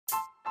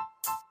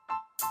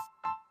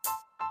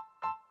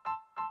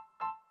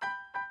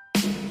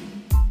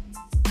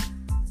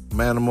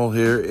Manimal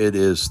here. It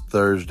is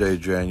Thursday,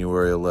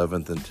 January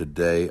 11th, and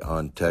today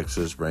on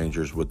Texas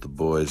Rangers with the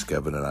Boys,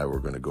 Kevin and I were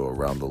going to go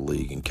around the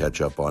league and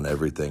catch up on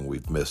everything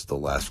we've missed the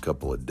last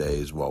couple of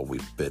days while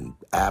we've been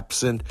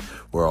absent.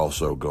 We're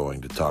also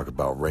going to talk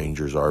about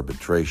Rangers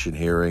arbitration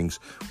hearings.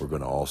 We're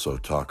going to also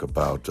talk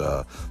about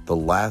the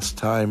last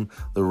time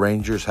the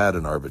Rangers had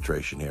an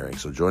arbitration hearing.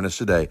 So join us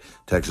today,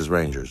 Texas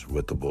Rangers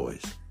with the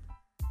Boys.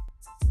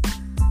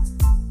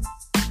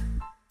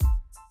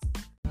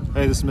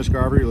 Hey, this is Mitch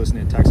Garber. You're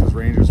listening to Texas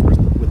Rangers with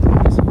the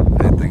Boys.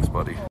 Hey, thanks,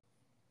 buddy.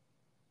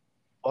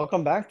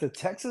 Welcome back to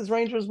Texas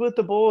Rangers with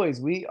the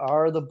Boys. We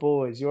are the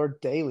Boys, your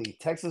daily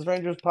Texas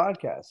Rangers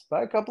podcast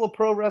by a couple of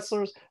pro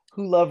wrestlers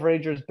who love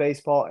Rangers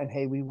baseball. And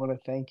hey, we want to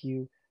thank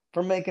you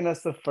for making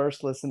us the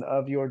first listen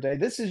of your day.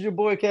 This is your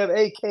boy Kev,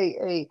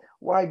 aka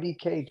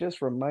YBK,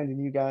 just reminding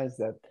you guys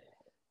that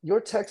your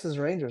Texas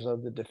Rangers are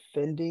the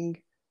defending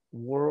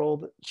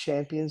world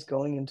champions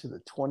going into the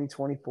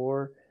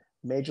 2024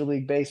 Major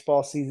League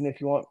Baseball season.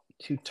 If you want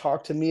to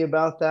talk to me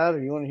about that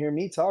or you want to hear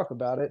me talk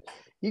about it,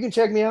 you can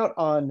check me out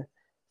on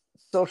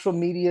social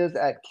medias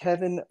at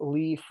Kevin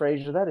Lee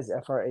Frazier. That is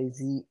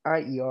Frazier.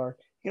 You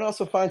can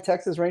also find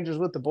Texas Rangers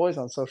with the Boys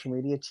on social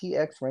media,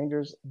 TX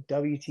Rangers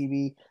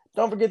WTV.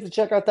 Don't forget to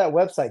check out that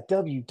website,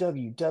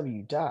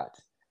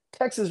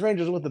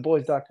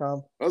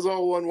 www.texasrangerswiththeboys.com. That's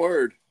all one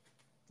word.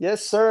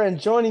 Yes, sir.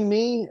 And joining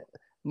me,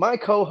 my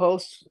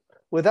co-host,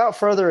 without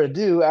further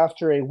ado,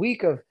 after a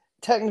week of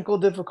technical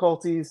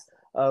difficulties,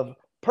 of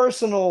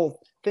personal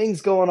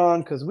things going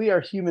on, because we are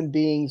human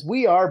beings,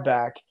 we are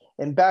back.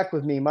 And back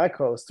with me, my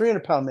co-host,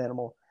 300-pound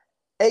Manimal,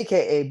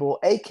 a.k.a. Bull,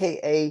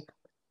 a.k.a.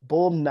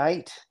 Bull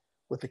Knight,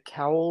 with the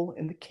cowl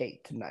and the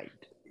cape tonight.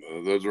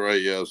 That's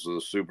right, yes,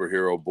 the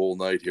superhero Bull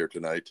Knight here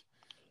tonight.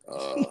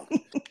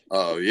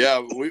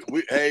 Yeah, we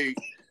hey,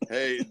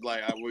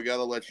 we got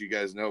to let you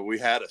guys know, we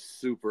had a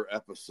super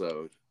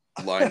episode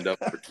lined up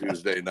for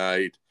Tuesday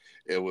night.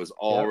 It was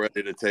all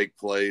ready to take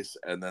place,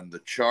 and then the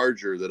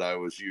charger that I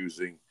was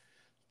using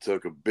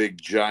took a big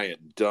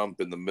giant dump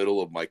in the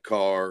middle of my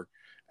car,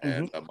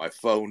 and my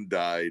phone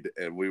died,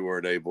 and we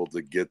weren't able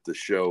to get the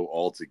show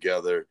all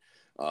together.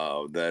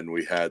 Then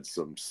we had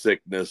some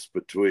sickness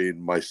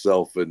between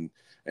myself and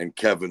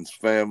Kevin's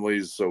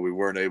families, so we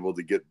weren't able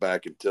to get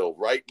back until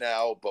right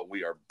now, but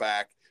we are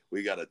back.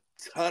 We got a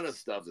ton of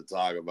stuff to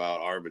talk about.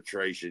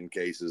 Arbitration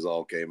cases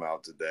all came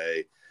out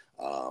today.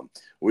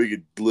 We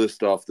could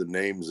list off the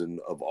names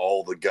of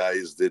all the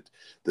guys that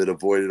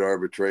avoided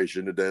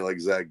arbitration today, like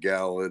Zach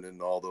Gallen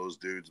and all those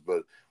dudes.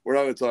 But we're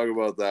not going to talk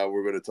about that.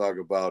 We're going to talk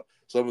about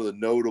some of the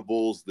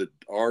notables that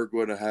are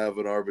going to have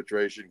an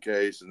arbitration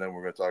case, and then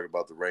we're going to talk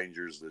about the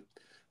Rangers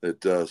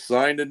that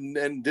signed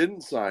and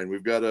didn't sign. We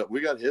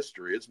got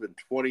history. It's been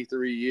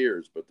 23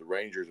 years, but the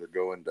Rangers are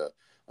going to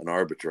an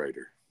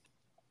arbitrator.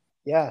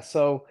 Yeah.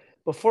 So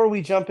before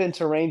we jump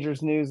into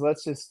Rangers news,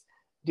 let's just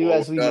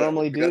as we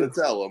normally do. I got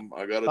to tell them.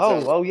 We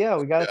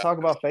got to talk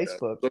about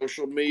Facebook.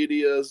 Social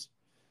medias,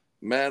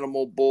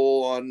 Manimal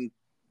Bull on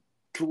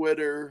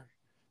Twitter,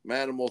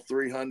 Manimal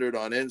 300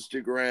 on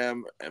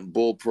Instagram, and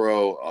Bull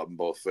Pro on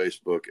both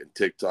Facebook and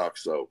TikTok.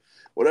 So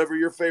whatever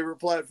your favorite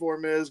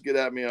platform is, get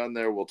at me on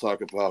there. We'll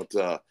talk about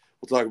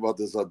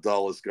this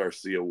Adolis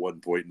Garcia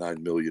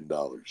 $1.9 million.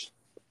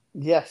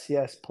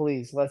 Yes,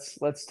 please.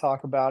 Let's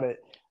talk about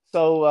it.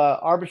 So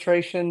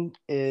arbitration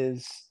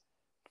is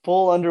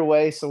full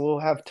underway, so we'll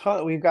have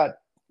a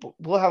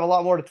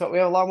lot more to talk. We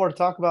have a lot more to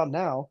talk about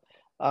now.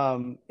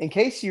 In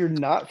case you're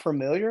not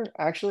familiar,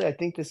 actually, I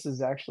think this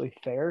is actually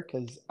fair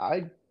because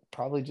I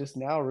probably just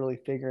now really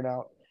figured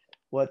out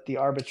what the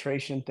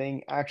arbitration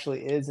thing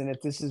actually is, and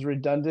if this is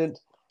redundant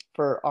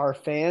for our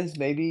fans,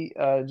 maybe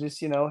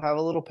just have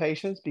a little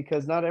patience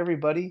because not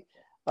everybody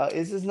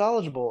is as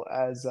knowledgeable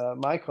as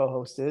my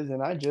co-host is,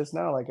 and I just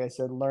now, like I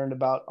said, learned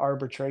about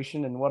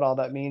arbitration and what all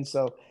that means.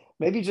 So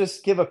maybe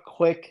just give a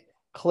quick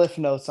cliff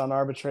notes on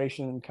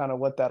arbitration and kind of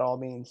what that all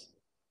means.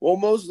 Well,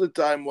 most of the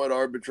time what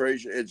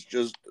arbitration, it's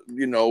just,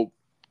 the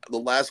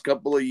last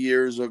couple of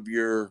years of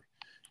your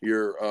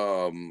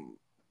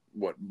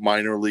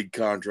minor league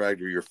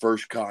contract or your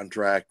first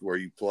contract where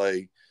you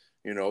play,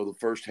 the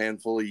first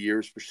handful of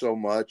years for so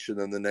much. And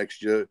then the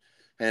next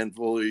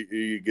handful,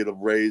 you get a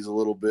raise a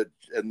little bit.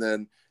 And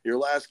then your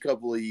last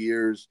couple of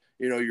years,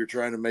 you're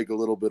trying to make a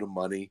little bit of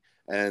money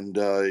and,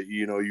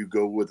 you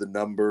go with a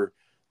number,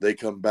 they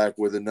come back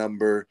with a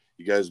number.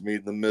 You guys meet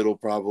in the middle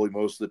probably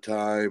most of the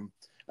time.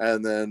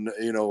 And then,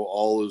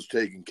 all is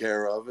taken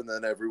care of. And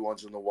then every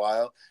once in a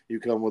while, you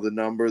come with a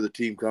number, the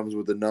team comes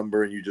with a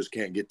number, and you just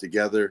can't get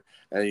together.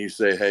 And you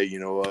say, hey, you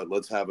know what,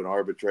 let's have an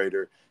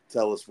arbitrator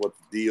tell us what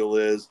the deal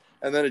is.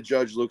 And then a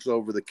judge looks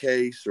over the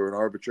case or an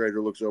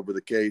arbitrator looks over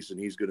the case, and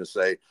he's going to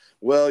say,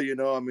 well,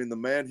 the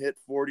man hit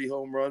 40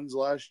 home runs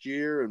last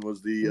year and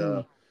was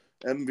the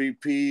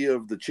MVP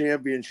of the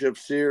championship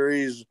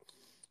series,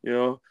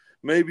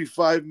 maybe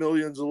 5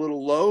 million's a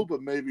little low,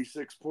 but maybe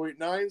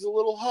 6.9's a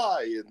little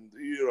high, and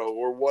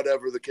or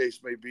whatever the case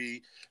may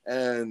be.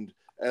 And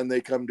and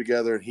they come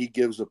together and he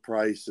gives a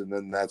price, and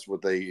then that's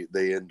what they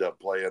end up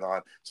playing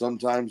on.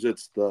 Sometimes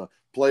it's the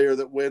player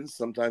that wins,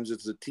 sometimes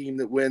it's the team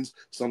that wins,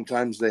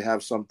 sometimes they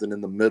have something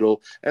in the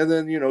middle, and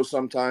then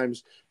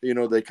sometimes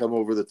they come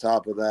over the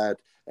top of that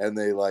and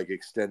they like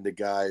extend a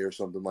guy or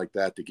something like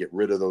that to get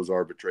rid of those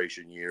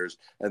arbitration years,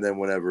 and then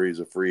whenever he's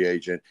a free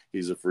agent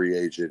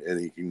and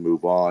he can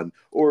move on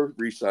or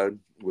re-sign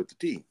with the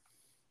team.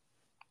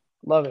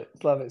 Love it.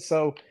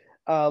 So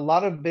a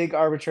lot of big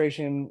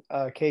arbitration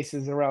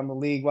cases around the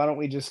league. Why don't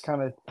we just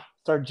kind of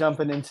start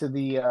jumping into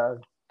the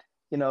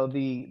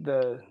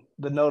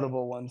the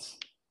notable ones?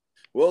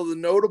 Well, the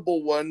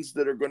notable ones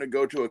that are going to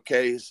go to a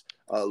case,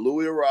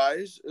 Louis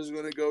Arise is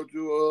going to go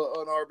to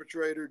an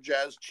arbitrator.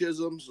 Jazz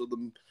Chisholm, so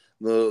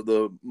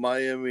the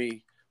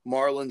Miami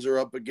Marlins are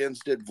up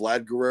against it.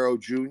 Vlad Guerrero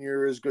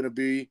Jr. is going to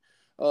be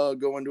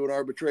going to an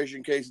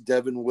arbitration case.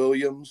 Devin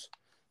Williams,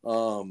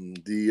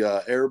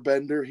 the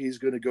Airbender, he's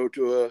going to go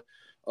to a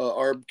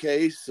arb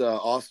case.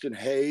 Austin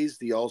Hayes,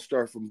 the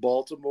All-Star from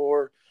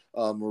Baltimore.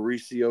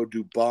 Mauricio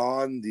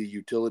Dubon, the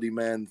utility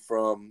man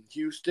from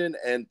Houston,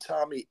 and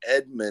Tommy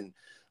Edman,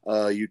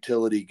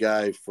 utility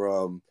guy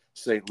from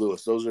St.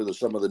 Louis. Those are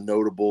some of the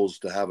notables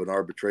to have an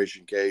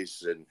arbitration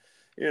case, and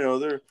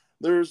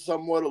they're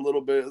somewhat a little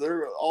bit.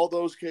 All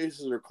those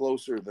cases are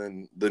closer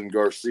than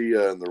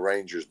Garcia and the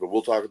Rangers, but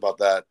we'll talk about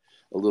that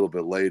a little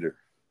bit later.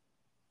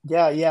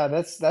 Yeah,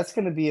 that's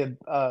going to be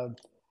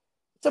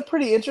it's a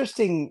pretty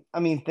interesting,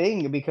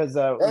 thing because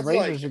the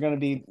Rangers are going to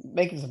be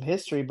making some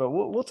history, but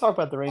we'll talk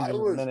about the Rangers in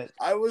a minute.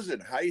 I was in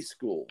high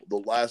school the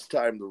last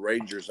time the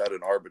Rangers had an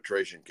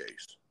arbitration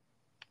case.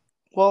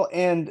 Well,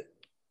 and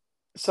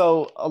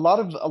so a lot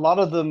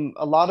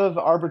of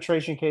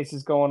arbitration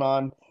cases going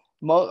on.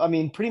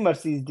 Pretty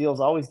much these deals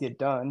always get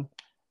done.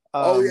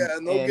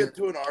 And they'll get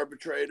to an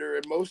arbitrator,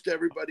 and most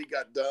everybody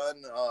got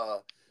done.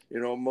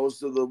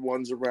 Most of the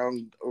ones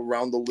around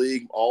the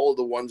league, all of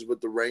the ones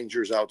with the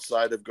Rangers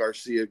outside of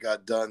Garcia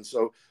got done.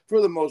 So for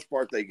the most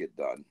part, they get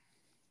done,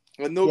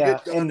 and they'll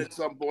get done at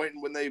some point.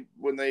 And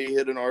when they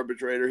hit an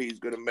arbitrator, he's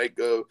going to make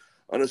an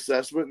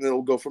assessment, and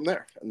they'll go from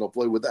there, and they'll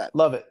play with that.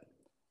 Love it.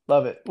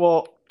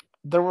 Well,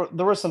 there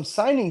were some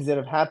signings that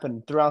have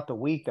happened throughout the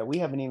week that we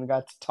haven't even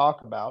got to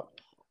talk about.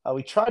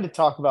 We tried to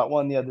talk about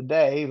one the other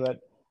day,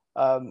 but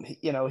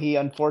he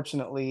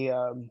unfortunately.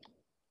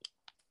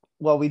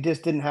 We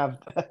just didn't have.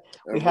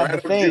 We had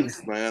the thing,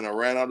 man. I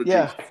ran out of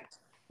juice.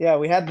 Yeah,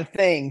 we had the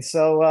thing.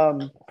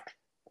 So,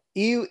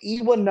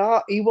 Imanaga.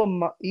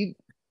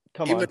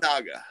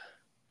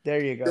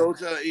 There you go.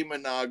 Shota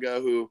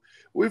Imanaga, who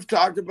we've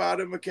talked about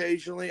him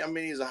occasionally.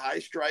 He's a high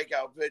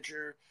strikeout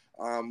pitcher,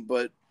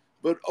 but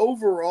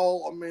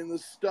overall, the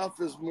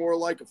stuff is more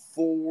like a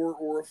 4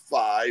 or a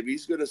 5.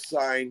 He's going to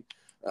sign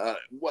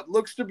what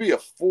looks to be a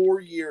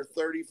 4-year,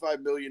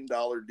 $35 million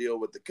deal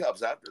with the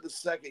Cubs. After the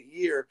second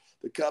year,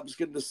 the Cubs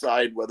can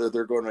decide whether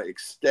they're going to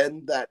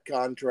extend that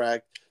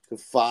contract to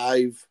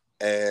 5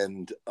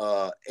 and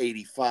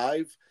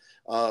 85.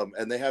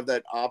 And they have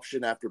that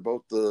option after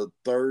both the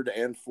third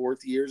and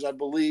fourth years, I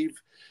believe.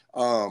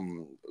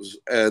 And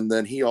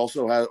then he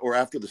also has, or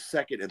after the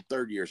second and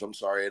third years, I'm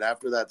sorry. And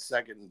after that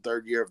second and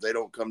third year, if they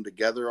don't come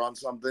together on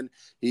something,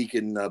 he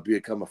can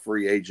become a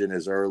free agent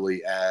as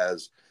early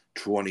as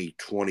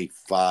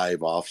 2025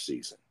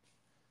 offseason.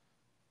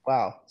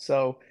 Wow.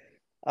 So,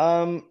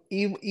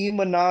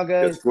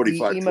 Imanaga. It's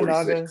 45,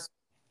 Imanaga.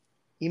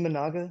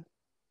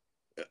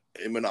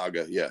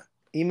 Yeah.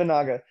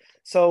 Imanaga.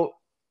 So,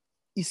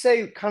 you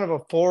say kind of a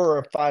 4 or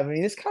a 5.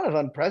 It's kind of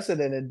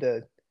unprecedented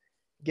to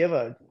give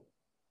a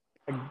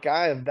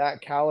guy of that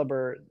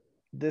caliber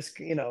this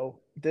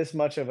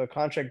much of a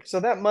contract. So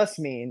that must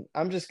mean,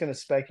 I'm just going to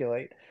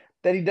speculate,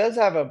 that he does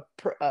have a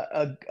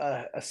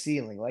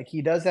ceiling. Like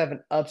he does have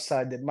an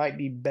upside that might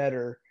be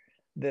better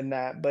than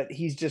that, but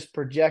he's just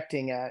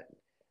projecting at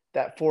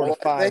that 4 to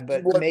 5.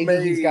 But maybe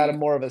he's got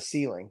more of a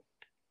ceiling.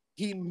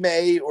 He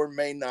may or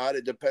may not.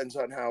 It depends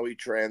on how he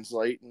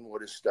translates and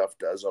what his stuff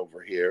does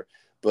over here.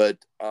 But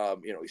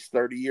he's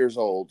 30 years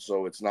old,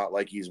 so it's not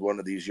like he's one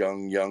of these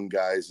young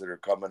guys that are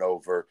coming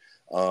over.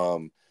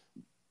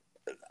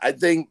 I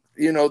think,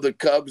 the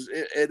Cubs,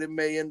 it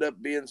may end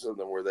up being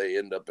something where they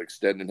end up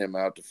extending him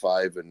out to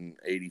 5 and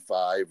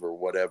 85 or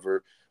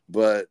whatever.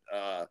 But,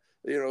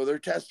 they're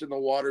testing the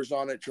waters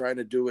on it, trying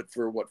to do it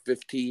for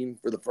 15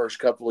 for the first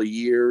couple of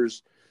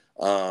years,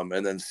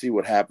 and then see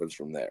what happens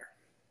from there.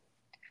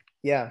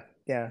 Yeah.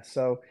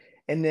 So,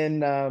 and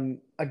then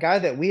a guy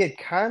that we had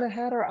kind of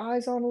had our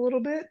eyes on a little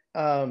bit,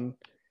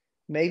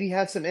 maybe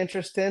had some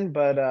interest in,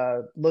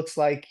 but looks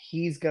like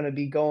he's going to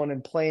be going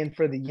and playing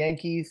for the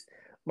Yankees.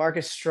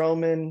 Marcus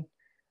Stroman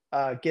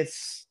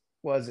gets,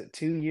 was it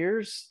 2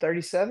 years,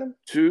 37?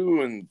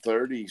 2 and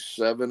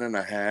 37 and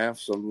a half,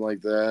 something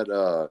like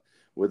that,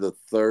 with a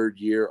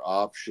third-year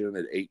option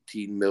at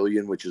 $18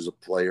 million, which is a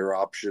player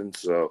option.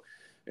 So,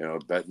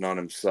 betting on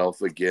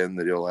himself again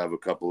that he'll have a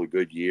couple of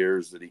good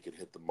years, that he could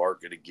hit the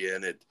market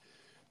again at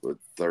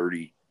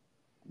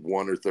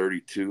 31 or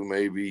 32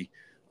 maybe.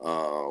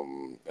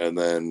 And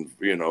then,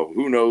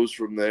 who knows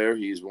from there?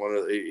 He's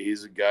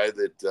a guy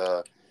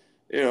that,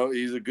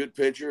 he's a good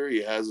pitcher.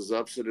 He has his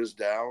ups and his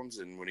downs.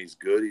 And when he's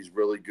good, he's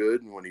really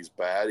good. And when he's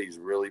bad, he's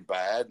really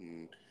bad.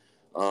 And,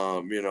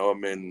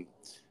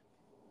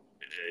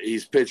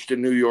 he's pitched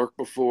in New York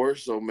before,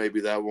 so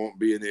maybe that won't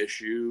be an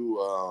issue.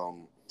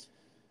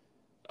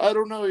 I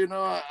don't know.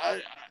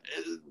 I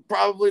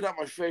probably not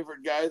my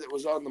favorite guy that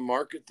was on the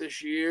market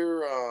this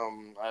year.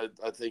 I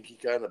think he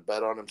kind of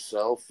bet on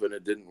himself, and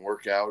it didn't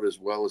work out as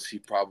well as he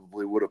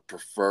probably would have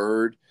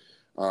preferred.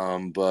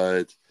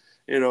 But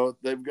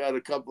they've got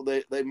a couple.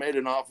 They made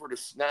an offer to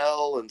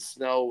Snell, and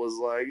Snell was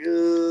like,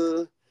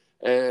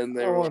 and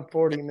they I were want like,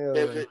 $40 million.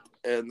 pivot,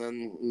 and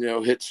then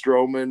hit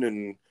Stroman,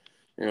 and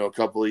a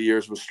couple of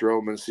years with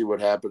Stroman, see what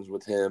happens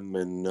with him,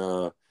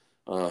 and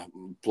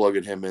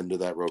plugging him into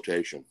that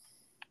rotation.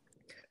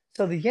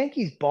 So the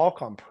Yankees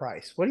balk on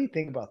Price. What do you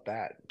think about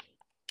that?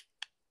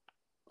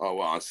 Oh,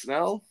 on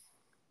Snell?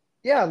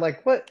 Yeah,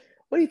 like what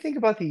do you think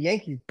about the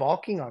Yankees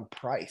balking on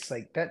Price?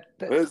 Like that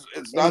It's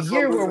in a not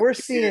year something where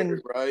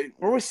right?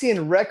 we're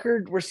seeing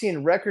record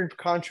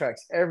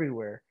contracts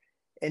everywhere.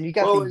 And you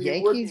got Well, the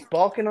Yankees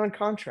balking on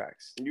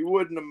contracts. you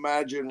wouldn't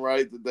imagine,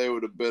 right, that they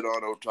would have bid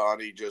on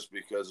Ohtani just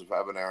because of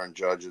having Aaron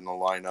Judge in the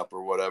lineup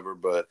or whatever.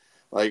 But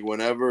like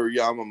whenever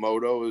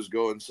Yamamoto is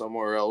going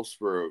somewhere else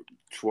for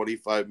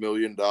 $25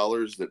 million,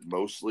 that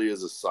mostly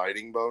is a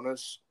signing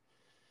bonus,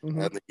 Mm-hmm.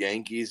 and the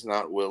Yankees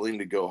not willing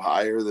to go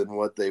higher than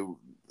what they,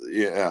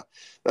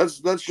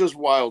 that's just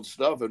wild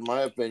stuff in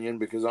my opinion,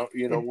 because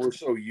we're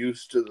so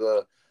used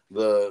to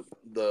the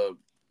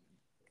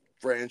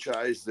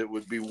franchise that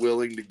would be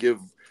willing to give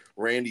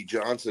Randy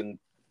Johnson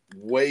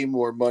way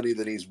more money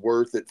than he's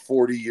worth at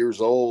 40 years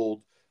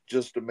old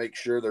just to make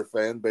sure their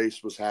fan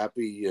base was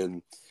happy.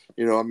 And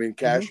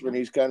Cashman,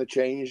 he's kind of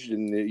changed,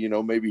 and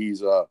maybe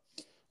he's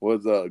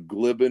was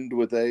glibened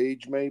with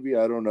age, maybe,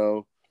 I don't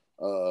know.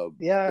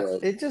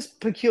 It's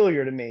just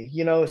peculiar to me,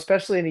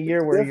 especially in a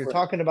year where you're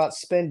talking about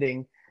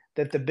spending,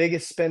 that the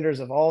biggest spenders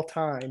of all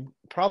time,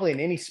 probably in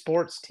any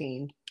sports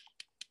team,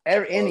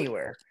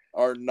 anywhere,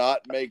 are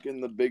not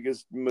making the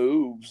biggest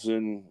moves.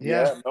 And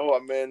it's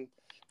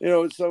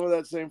some of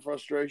that same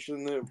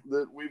frustration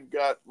that we've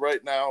got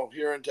right now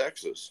here in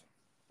Texas.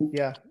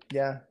 Yeah.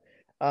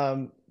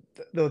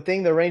 The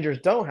thing the Rangers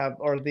don't have,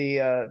 or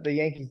the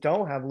Yankees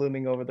don't have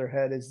looming over their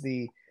head, is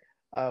the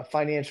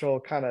financial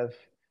kind of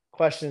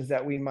questions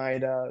that we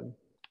might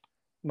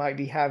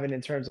be having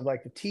in terms of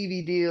like the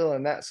TV deal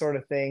and that sort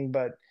of thing.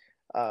 But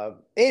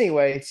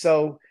anyway,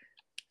 so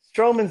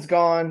Stroman's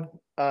gone,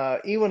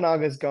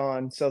 Iwanaga's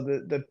gone, so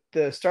the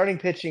starting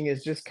pitching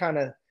is just kind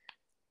of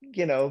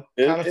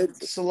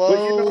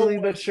slowly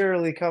but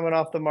surely coming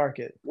off the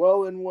market.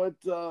 Well, and what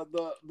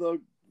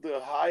the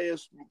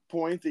highest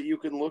point that you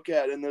can look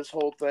at in this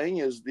whole thing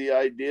is the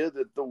idea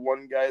that the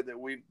one guy that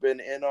we've been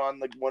in on,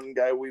 the one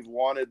guy we've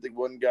wanted, the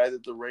one guy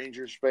that the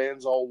Rangers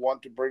fans all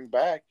want to bring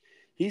back,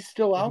 he's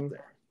still out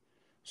there.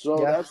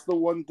 So that's the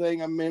one thing.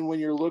 When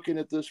you're looking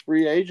at this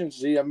free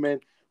agency,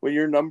 when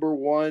your number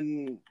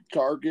one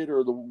target,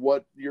 or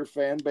what your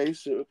fan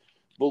base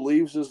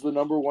believes is the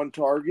number one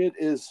target,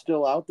 is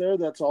still out there,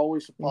 that's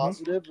always a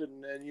positive.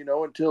 And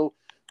until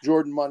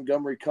Jordan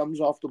Montgomery comes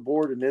off the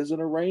board and isn't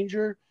a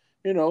Ranger,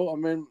 it's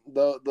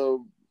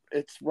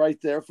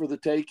right there for the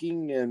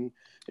taking. And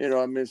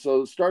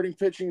so starting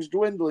pitching is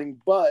dwindling,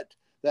 but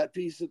that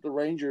piece that the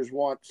Rangers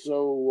want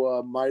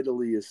so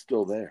mightily is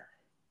still there.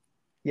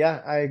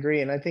 Yeah, I agree,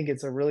 and I think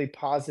it's a really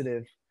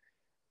positive.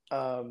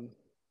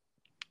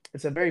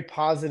 It's a very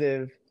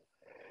positive.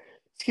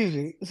 Excuse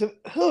me.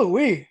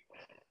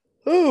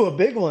 A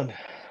big one.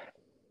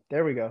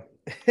 There we go.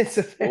 It's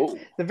a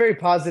very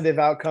positive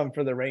outcome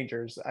for the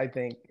Rangers, I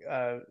think,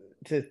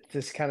 to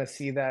just kind of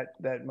see that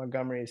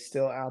Montgomery is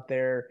still out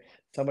there.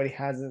 Somebody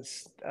hasn't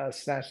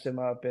snatched him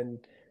up, and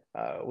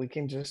we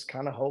can just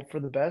kind of hope for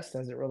the best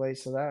as it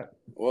relates to that.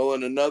 Well,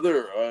 and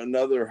another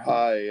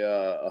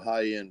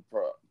high end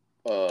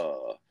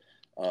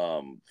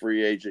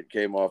free agent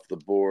came off the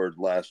board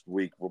last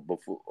week,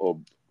 before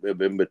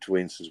in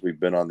between, since we've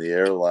been on the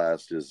air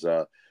last, is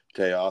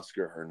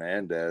Teoscar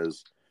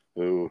Hernandez,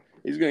 who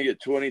he's going to get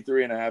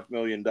 $23.5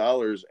 million,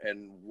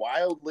 and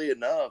wildly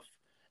enough,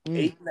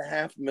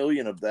 $8.5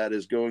 million of that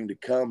is going to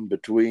come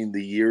between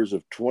the years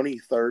of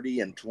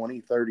 2030 and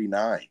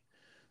 2039.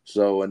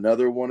 So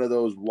another one of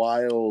those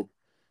wild,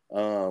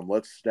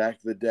 let's stack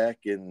the deck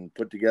and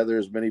put together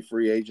as many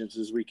free agents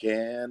as we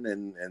can,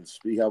 and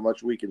see how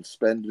much we can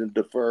spend and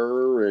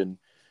defer. And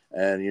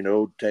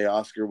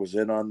Teoscar was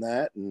in on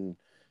that, and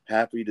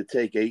happy to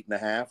take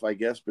 8.5, I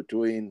guess,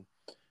 between,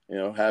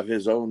 have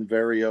his own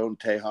very own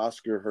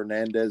Teoscar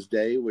Hernandez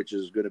day, which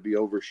is going to be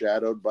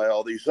overshadowed by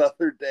all these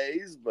other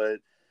days. But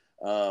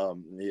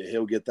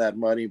he'll get that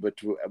money, but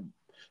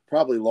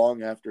probably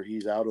long after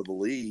he's out of the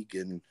league.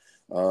 And,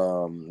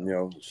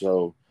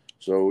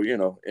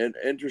 and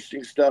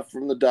interesting stuff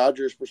from the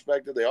Dodgers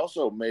perspective. They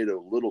also made a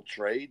little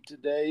trade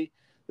today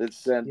that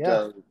sent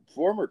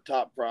former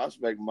top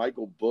prospect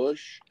Michael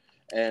Busch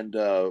and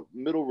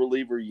middle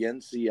reliever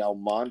Yency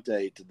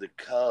Almonte to the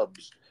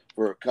Cubs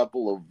for a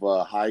couple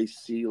of high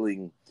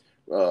ceiling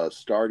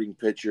starting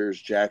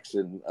pitchers.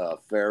 Jackson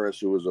Ferris,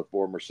 who was a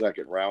former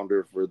second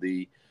rounder for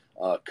the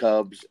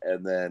Cubs,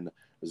 and then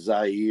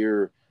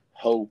Zaire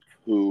Hope,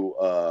 who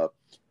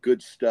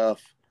good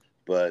stuff,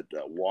 but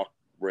walk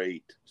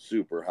rate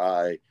super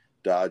high.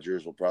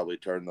 Dodgers will probably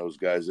turn those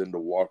guys into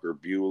Walker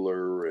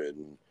Buehler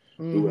and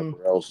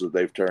whoever else that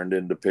they've turned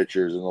into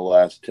pitchers in the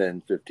last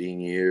 10,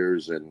 15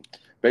 years. And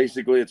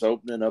basically it's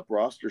opening up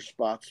roster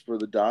spots for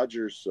the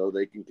Dodgers so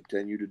they can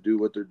continue to do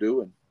what they're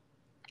doing.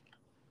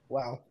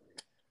 Wow.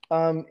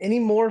 Any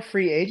more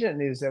free agent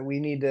news that we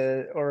need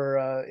to,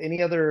 or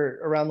any other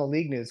around the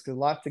league news? Because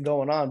lots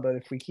going on, but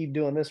if we keep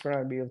doing this, we're not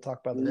going to be able to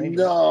talk about the Rangers.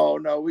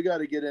 No, we got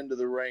to get into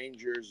the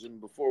Rangers. And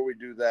before we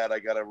do that, I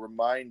got to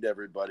remind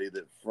everybody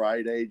that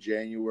Friday,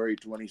 January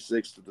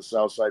 26th at the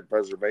Southside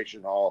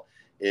Preservation Hall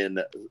in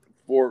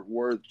Fort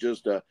Worth,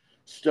 just a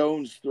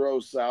stone's throw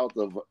south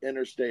of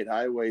Interstate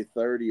Highway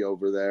 30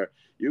 over there,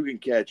 you can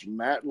catch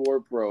Matt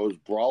War Pros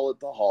Brawl at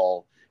the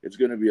Hall. It's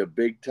going to be a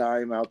big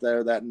time out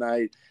there that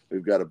night.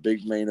 We've got a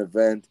big main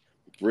event,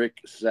 Rick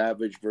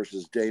Savage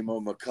versus Damo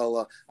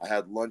McCullough. I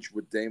had lunch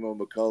with Damo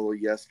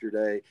McCullough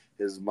yesterday.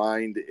 His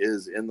mind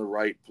is in the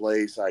right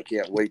place. I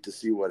can't wait to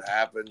see what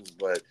happens,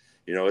 but,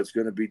 it's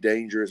going to be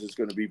dangerous. It's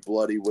going to be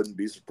bloody. Wouldn't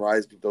be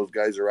surprised if those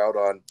guys are out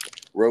on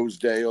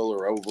Rosedale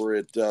or over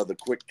at the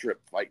Quick Trip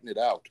fighting it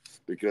out,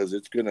 because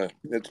it's gonna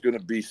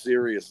be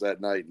serious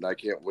that night, and I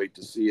can't wait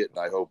to see it. And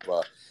I hope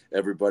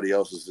everybody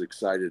else is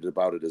excited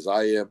about it as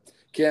I am.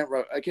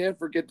 I can't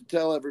forget to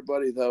tell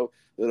everybody though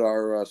that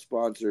our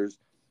sponsors,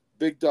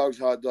 Big Dogs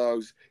Hot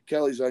Dogs,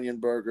 Kelly's Onion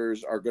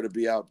Burgers, are going to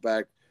be out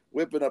back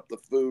whipping up the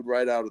food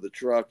right out of the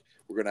truck.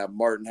 We're going to have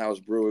Martin House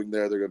Brewing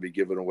there. They're going to be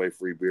giving away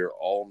free beer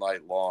all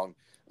night long.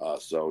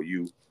 So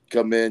you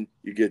come in,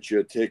 you get you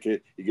a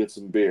ticket, you get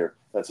some beer.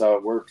 That's how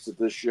it works at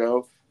this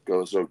show.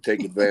 So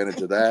take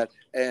advantage of that.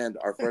 And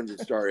our friends at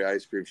Starry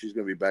Ice Cream, she's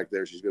going to be back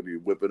there. She's going to be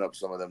whipping up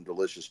some of them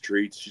delicious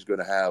treats. She's going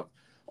to have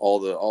all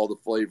the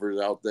flavors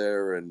out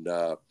there, and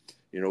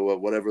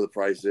whatever the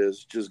price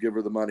is, just give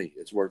her the money.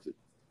 It's worth it.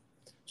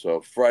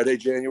 So Friday,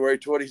 January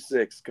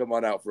 26th, come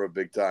on out for a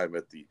big time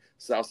at the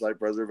Southside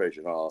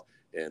Preservation Hall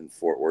in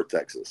Fort Worth,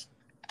 Texas.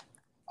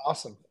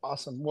 Awesome.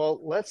 Well,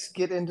 let's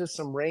get into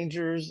some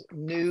Rangers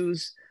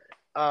news.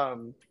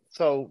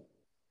 So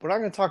we're not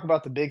going to talk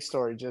about the big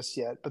story just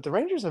yet, but the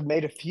Rangers have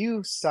made a few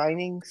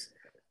signings,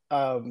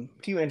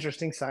 few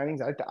interesting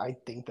signings. I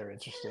think they're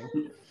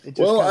interesting. It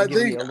just kind of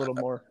gives me a little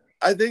more.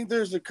 I think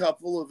there's a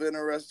couple of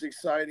interesting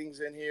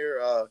signings in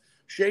here.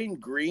 Shane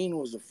Green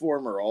was a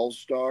former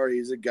All-Star.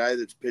 He's a guy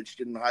that's pitched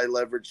in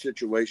high-leverage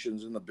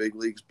situations in the big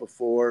leagues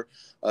before.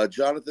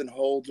 Jonathan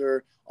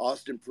Holder,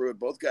 Austin Pruitt,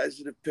 both guys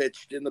that have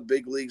pitched in the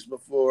big leagues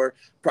before,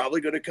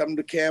 probably going to come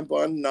to camp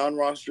on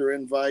non-roster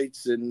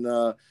invites. And,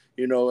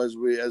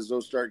 as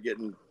those start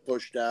getting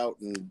pushed out,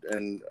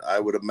 and I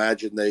would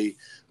imagine they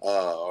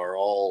are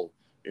all,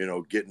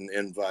 getting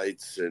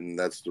invites, and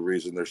that's the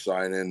reason they're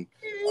signing.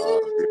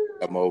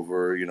 Come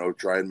over,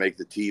 try and make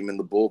the team in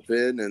the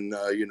bullpen,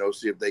 and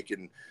see if they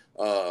can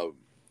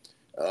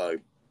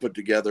put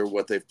together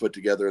what they've put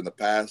together in the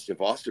past.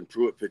 If Austin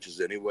Pruitt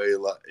pitches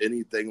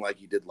anything like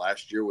he did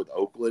last year with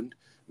Oakland,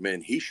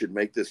 man, he should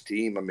make this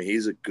team. I mean,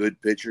 he's a good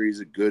pitcher.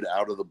 He's a good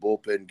out of the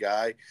bullpen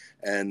guy,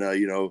 and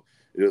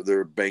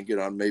they're banking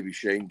on maybe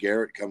Shane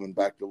Garrett coming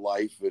back to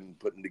life and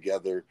putting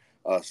together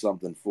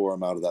something for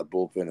him out of that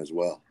bullpen as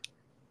well.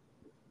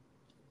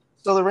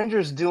 So the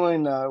Rangers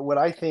doing what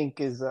I think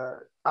is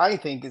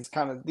these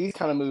kind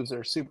of moves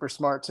are super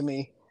smart to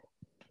me.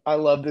 I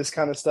love this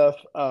kind of stuff.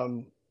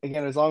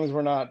 Again, as long as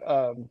we're not,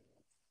 I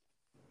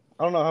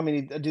don't know how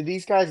many, do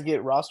these guys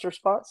get roster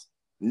spots?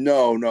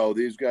 No,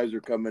 these guys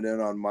are coming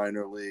in on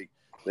minor league.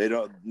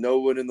 No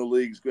one in the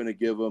league is going to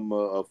give them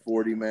a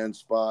 40-man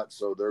spot,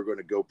 so they're going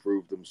to go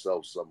prove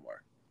themselves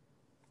somewhere.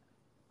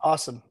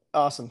 Awesome.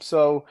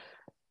 So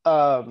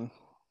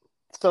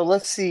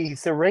let's see.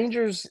 So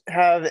Rangers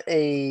have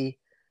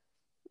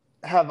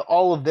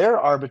all of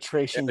their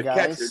arbitration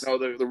guys. Catcher.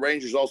 No, the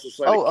Rangers also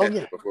signed a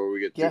catcher before we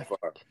get too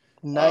far.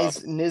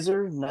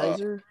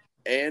 Nizer.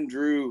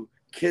 Andrew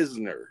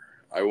Kisner,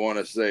 I want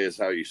to say is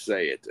how you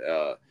say it.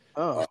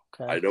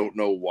 Okay. I don't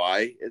know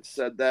why it's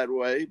said that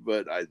way,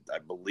 but I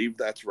believe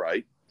that's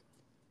right.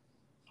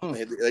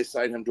 They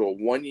signed him to a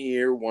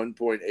 1-year,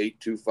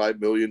 $1.825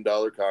 million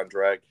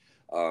contract.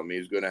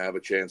 He's going to have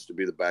a chance to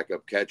be the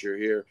backup catcher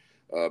here.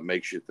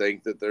 Makes you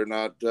think that they're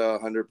not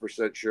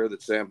 100% sure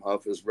that Sam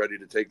Huff is ready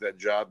to take that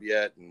job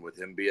yet. And with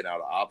him being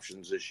out of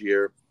options this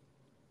year,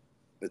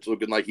 it's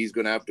looking like he's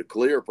going to have to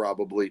clear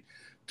probably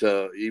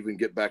to even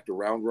get back to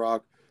Round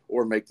Rock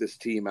or make this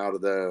team out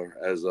of there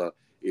as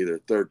either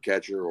third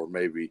catcher or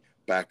maybe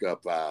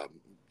backup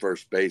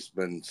first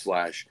baseman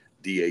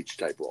 / DH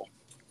type role.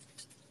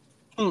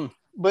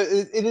 But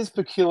it is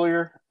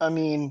peculiar. I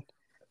mean,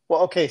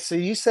 well, okay. So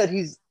did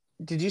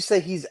you say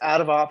he's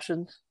out of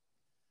options?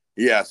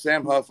 Yeah,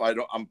 Sam Huff.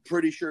 I'm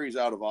pretty sure he's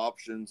out of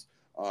options.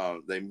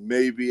 They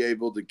may be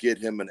able to get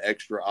him an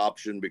extra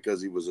option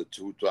because he was a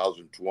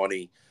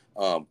 2020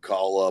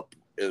 call up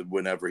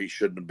whenever he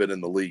shouldn't have been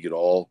in the league at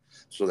all.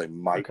 So they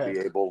might be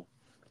able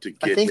to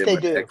get him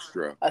an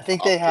extra. I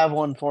think option. they have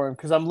one for him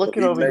because I'm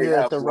looking So over here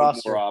at the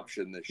roster.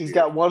 Option this He's year.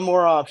 got one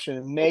more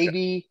option.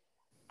 Maybe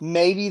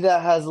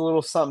that has a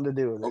little something to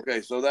do with it.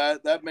 Okay, so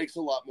that makes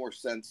a lot more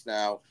sense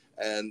now.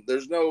 And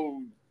there's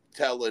no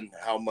telling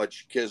how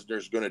much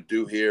Kisner's going to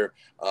do here.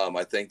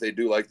 I think they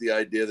do like the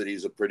idea that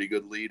he's a pretty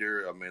good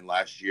leader. I mean,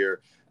 last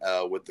year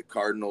with the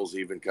Cardinals,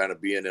 even kind of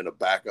being in a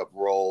backup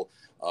role,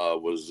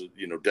 was,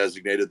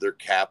 designated their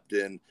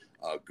captain,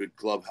 good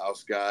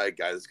clubhouse guy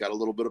that's got a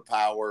little bit of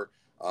power.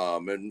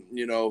 And,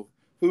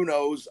 who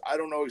knows? I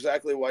don't know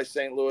exactly why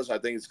St. Louis. I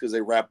think it's because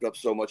they wrapped up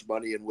so much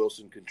money in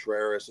Wilson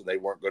Contreras, and they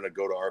weren't going to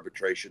go to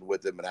arbitration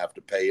with him and have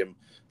to pay him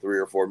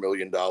 $3 or $4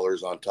 million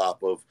on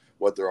top of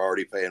what they're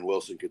already paying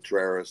Wilson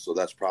Contreras. So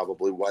that's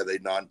probably why they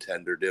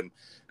non-tendered him.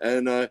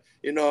 And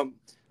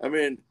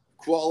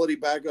quality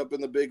backup in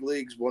the big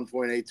leagues,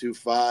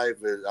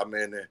 1.825. I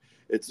mean,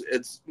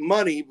 it's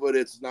money, but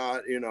it's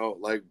not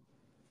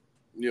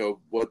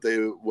what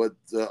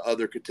the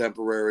other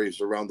contemporaries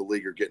around the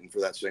league are getting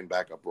for that same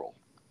backup role.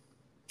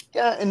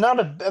 Yeah, and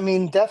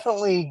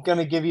definitely going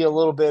to give you a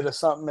little bit of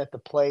something at the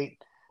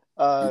plate.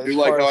 You do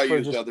like how I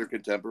used other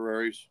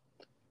contemporaries?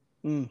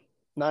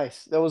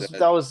 Nice. That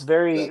was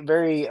very,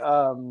 very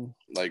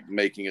like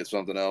making it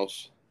something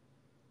else.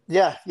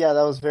 Yeah, that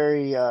was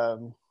very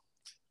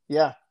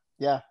yeah.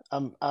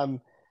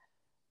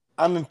 I'm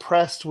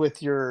impressed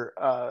with your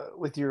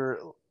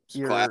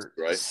classic,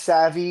 right?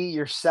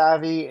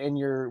 savvy and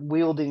your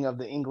wielding of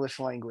the English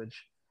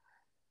language.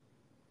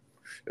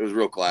 It was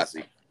real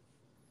classy.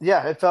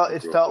 Yeah, it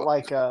felt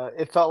like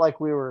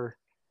we were,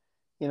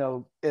 in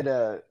a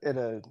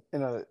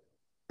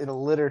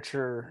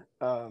literature.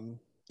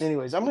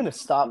 Anyways, I'm going to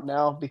stop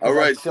now because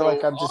I feel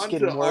like I'm just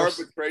getting worse.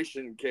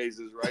 Arbitration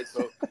cases, right?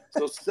 So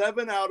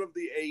 7 out of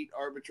the 8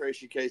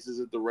 arbitration cases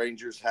that the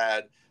Rangers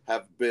had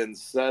have been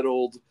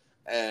settled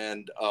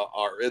and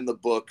are in the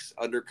books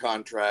under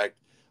contract.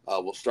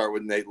 We'll start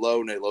with Nate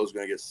Lowe. Nate Lowe's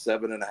going to get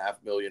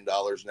 $7.5 million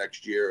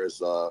next year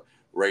as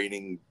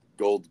reigning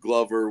Gold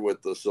Glover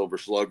with the Silver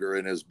Slugger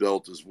in his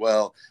belt as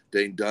well.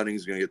 Dane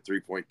Dunning's going to get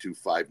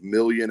 $3.25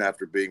 million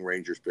after being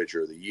Rangers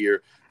Pitcher of the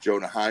Year.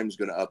 Jonah Heim's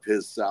going to up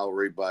his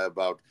salary by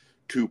about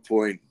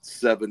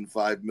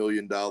 $2.75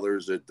 million at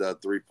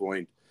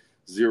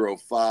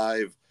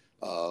 3.05.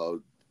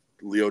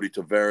 Leody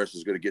Taveras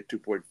is going to get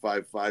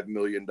 $2.55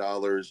 million.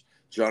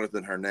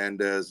 Jonathan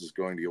Hernandez is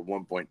going to get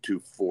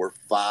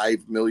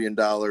 $1.245 million.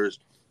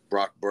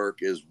 Brock Burke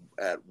is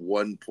at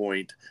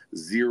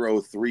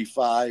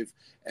 1.035,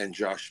 and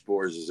Josh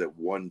Spores is at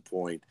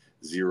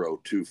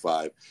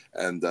 1.025.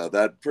 And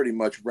that pretty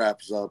much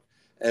wraps up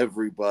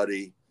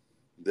everybody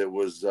that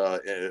was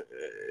that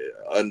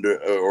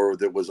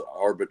was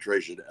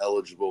arbitration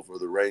eligible for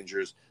the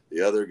Rangers.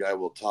 The other guy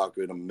we'll talk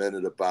in a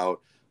minute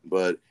about.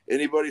 But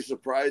anybody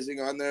surprising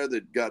on there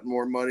that got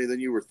more money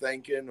than you were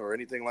thinking or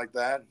anything like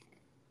that?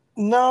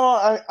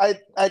 No,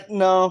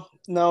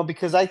 no,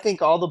 because I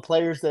think all the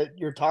players that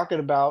you're talking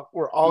about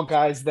were all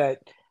guys that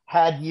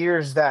had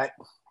years that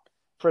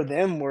for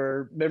them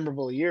were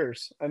memorable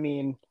years. I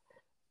mean,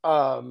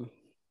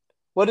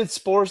 what did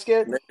Spores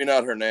get? Maybe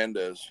not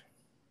Hernandez.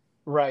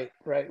 Right.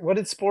 What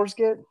did Spores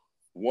get?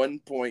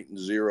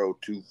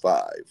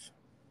 1.025.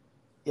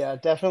 Yeah,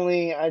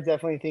 definitely. I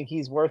definitely think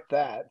he's worth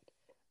that.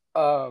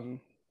 And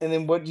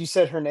then what you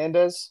said,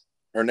 Hernandez?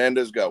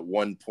 Hernandez got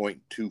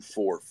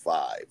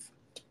 1.245.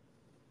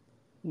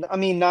 I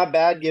mean, not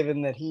bad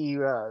given that he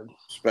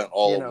spent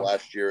all of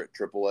last year at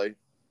AAA.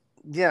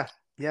 Yeah,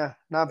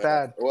 not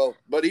bad. Well,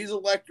 but he's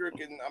electric,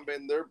 and I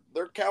mean they're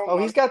counting. Oh,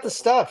 he's got the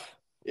stuff.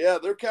 Yeah,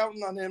 they're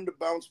counting on him to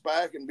bounce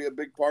back and be a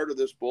big part of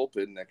this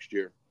bullpen next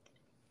year.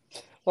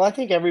 Well, I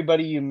think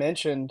everybody you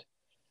mentioned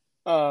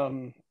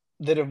that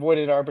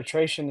avoided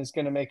arbitration is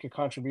going to make a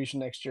contribution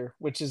next year,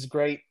 which is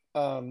great.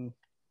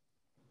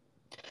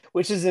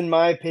 Which is, in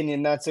my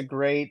opinion, that's a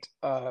great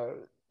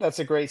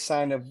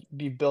sign of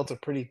you built a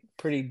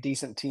pretty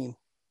decent team.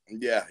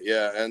 Yeah,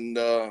 and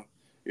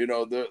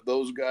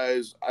those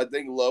guys. I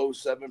think Low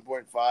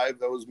 7.5.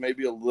 That was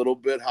maybe a little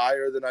bit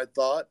higher than I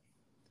thought.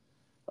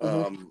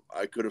 Mm-hmm.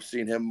 I could have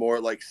seen him more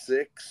like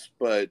 6,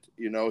 but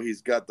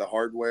he's got the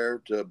hardware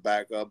to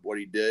back up what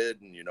he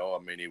did, and he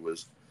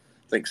was,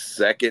 I think,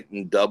 second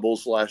in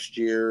doubles last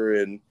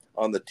year and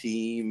on the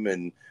team,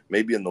 and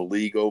maybe in the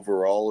league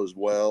overall as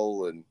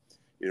well, and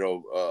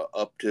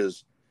upped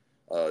his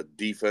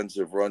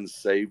defensive runs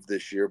saved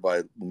this year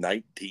by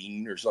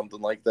 19 or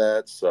something like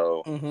that.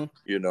 So,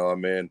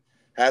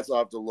 hats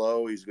off to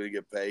Lowe. He's going to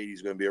get paid.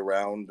 He's going to be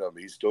around.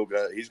 He's going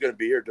to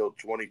be here till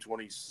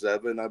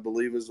 2027, I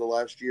believe, is the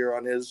last year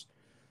on his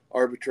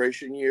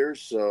arbitration year.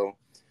 So,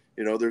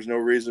 there's no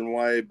reason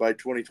why by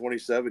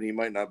 2027 he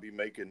might not be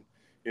making,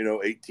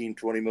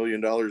 $18-20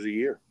 million a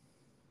year.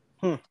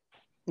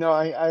 No,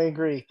 I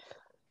agree.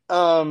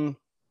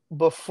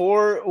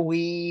 Before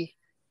we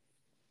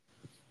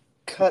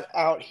cut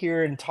out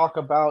here and talk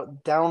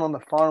about Down on the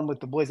Farm with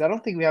the Boys. I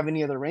don't think we have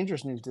any other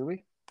Rangers news, do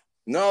we?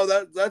 No,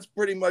 that's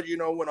pretty much,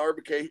 when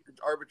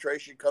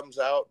arbitration comes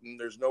out and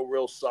there's no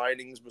real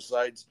signings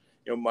besides,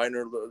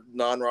 minor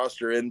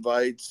non-roster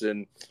invites.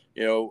 And,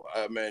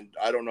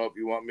 I don't know if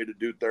you want me to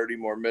do 30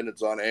 more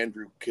minutes on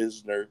Andrew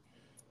Kisner.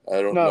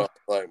 I don't know.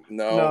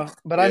 No.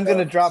 But I'm going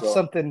to drop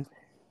something.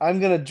 I'm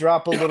going to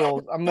drop a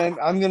little. I'm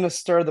going to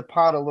stir the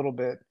pot a little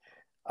bit.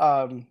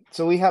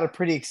 So we had a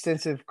pretty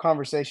extensive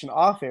conversation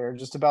off air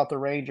just about the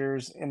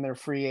Rangers and their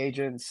free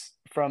agents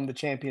from the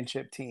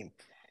championship team.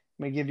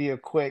 Let me give you a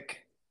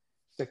quick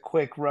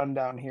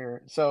rundown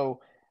here.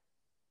 So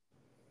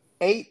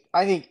eight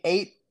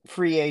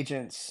free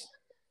agents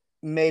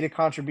made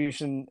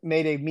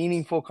a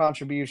meaningful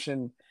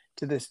contribution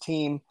to this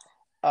team.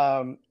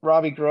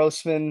 Robbie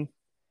Grossman.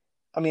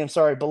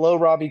 Below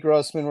Robbie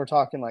Grossman, we're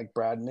talking like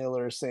Brad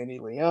Miller, Sandy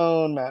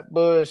Leone, Matt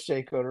Bush,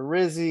 Jake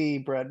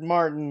Odorizzi, Brett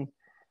Martin.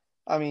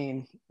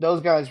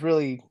 Those guys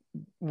really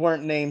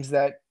weren't names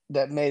that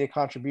made a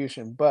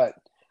contribution. But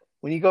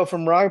when you go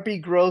from Robbie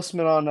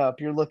Grossman on up,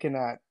 you're looking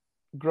at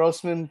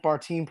Grossman,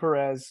 Martin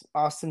Perez,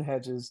 Austin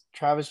Hedges,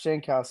 Travis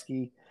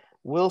Jankowski,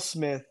 Will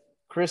Smith,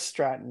 Chris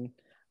Stratton,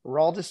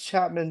 Aroldis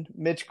Chapman,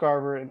 Mitch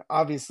Garver, and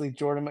obviously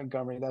Jordan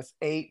Montgomery. That's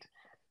 8.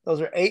 Those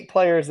are 8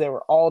 players that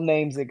were all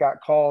names that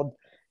got called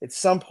at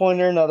some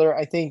point or another.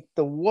 I think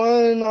the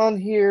one on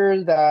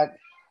here that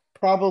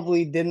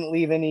probably didn't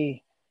leave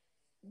any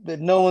 – that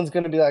no one's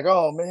going to be like,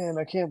 oh, man,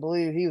 I can't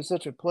believe he was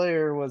such a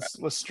player was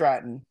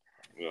Stratton.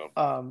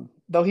 Yeah.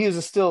 Though he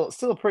was still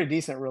a pretty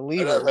decent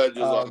reliever. Hedges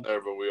on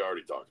there, but we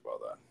already talked about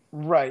that.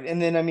 Right.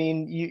 And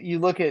then, you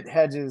look at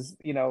Hedges,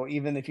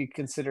 even if you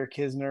consider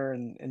Kisner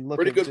and look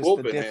pretty at good just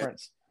the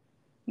difference.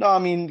 No,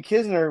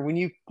 Kisner, when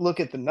you look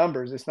at the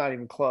numbers, it's not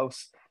even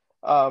close.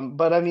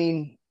 But,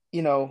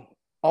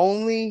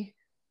 only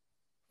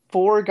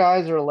 4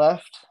 guys are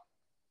left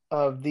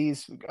of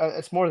these.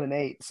 It's more than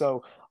 8.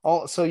 So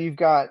you've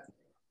got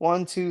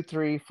 1, 2,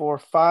 3, 4,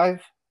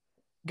 5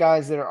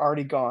 guys that are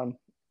already gone.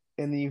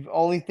 And the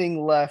only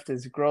thing left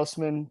is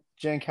Grossman,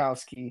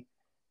 Jankowski,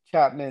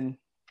 Chapman,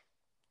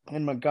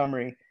 and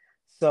Montgomery.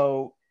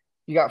 So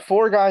you got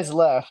 4 guys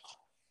left.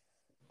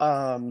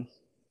 None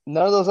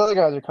of those other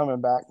guys are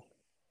coming back.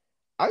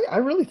 I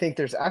really think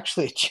there's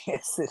actually a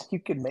chance that you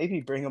could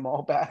maybe bring them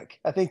all back.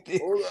 I think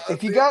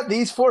if you got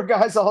these 4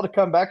 guys all to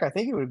come back, I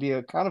think it would be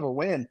a kind of a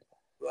win.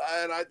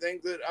 And I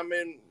think that,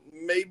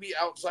 maybe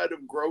outside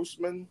of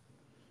Grossman,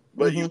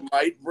 but you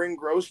might bring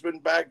Grossman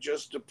back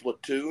just to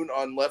platoon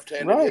on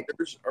left-handed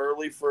hitters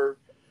or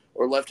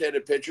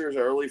left-handed pitchers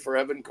early for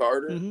Evan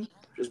Carter,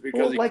 just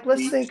because.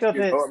 Let's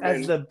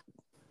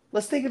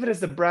think of it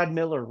as the Brad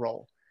Miller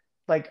role.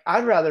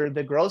 I'd rather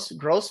the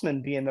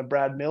Grossman be in the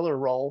Brad Miller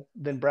role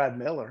than Brad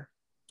Miller.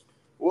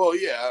 Well,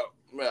 yeah,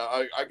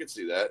 I could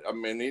see that.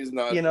 He's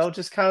not,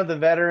 just kind of the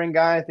veteran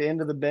guy at the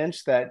end of the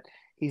bench that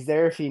he's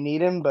there if you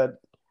need him, but.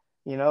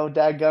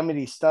 Dadgummit,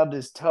 he stubbed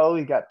his toe.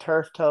 He got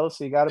turf toe,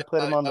 so you got to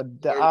put him on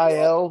the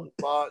IL.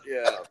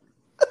 Yeah.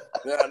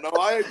 No,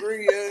 I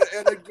agree.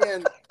 And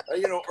again,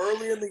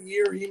 early in the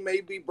year, he may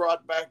be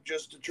brought back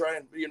just to try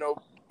and,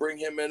 bring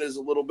him in as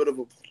a little bit of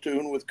a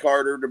platoon with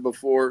Carter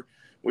before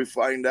we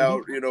find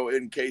out,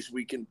 in case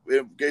we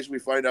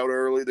find out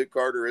early that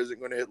Carter isn't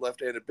going to hit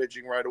left-handed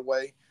pitching right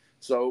away.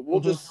 So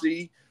we'll just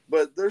see.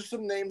 But there's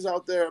some names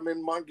out there.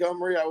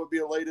 Montgomery, I would be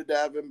elated to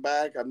have him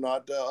back. I'm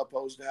not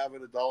opposed to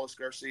having Adolis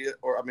Garcia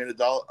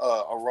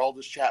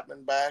Aroldis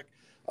Chapman back.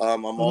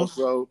 I'm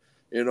also,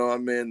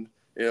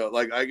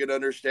 I can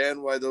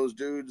understand why those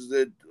dudes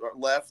that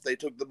left, they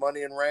took the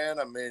money and ran.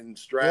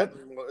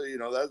 Stratton,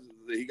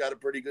 he got a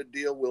pretty good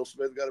deal. Will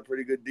Smith got a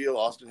pretty good deal.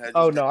 Austin Hedges.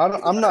 Oh no,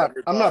 I'm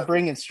not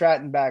bringing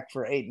Stratton back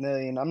for $8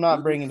 million. I'm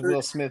not bringing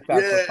Will Smith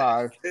back for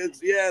 5.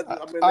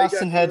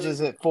 Austin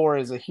Hedges at 4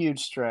 is a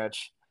huge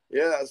stretch.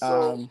 Yeah,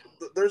 so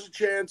there's a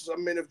chance.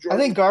 If Jordan, I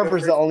think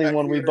Garver's the only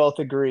one we both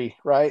agree,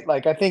 right?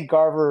 I think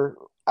Garver.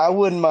 I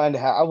wouldn't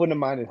have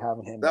minded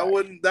having him. That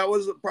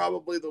was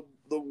probably the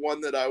one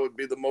that I would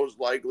be the most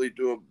likely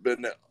to have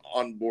been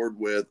on board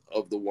with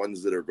of the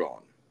ones that are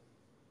gone.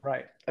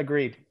 Right.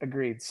 Agreed.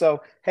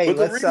 So hey, but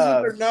the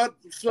reason they're not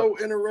so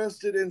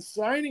interested in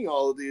signing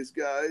all of these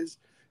guys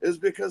is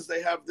because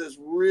they have this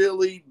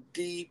really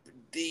deep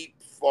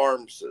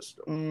farm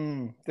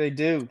system. They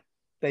do.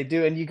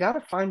 And you got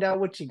to find out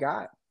what you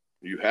got.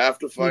 You have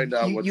to find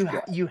out what you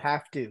got. You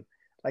have to.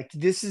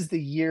 This is the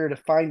year to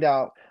find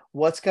out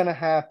what's going to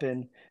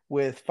happen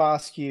with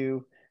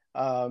Foscue.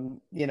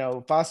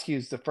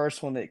 Foscue's the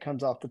first one that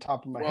comes off the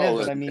top of my head.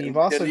 But you've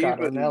also got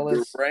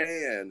Ornelas,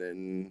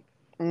 Duran,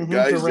 and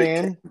guys Duran,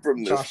 that came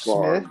from this Josh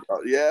farm.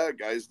 Smith.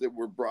 Guys that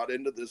were brought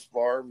into this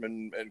farm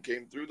and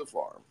came through the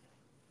farm.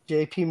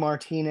 JP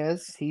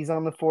Martinez, he's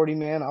on the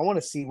 40-man. I want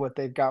to see what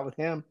they've got with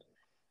him.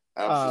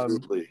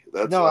 Absolutely.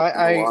 That's a lot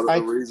of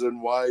the reason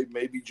why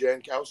maybe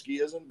Jankowski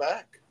isn't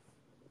back.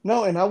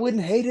 No, and I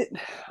wouldn't hate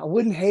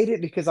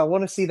it because I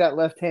want to see that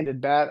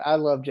left-handed bat. I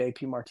love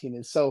JP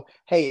Martinez. So,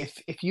 hey,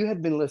 if you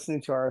had been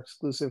listening to our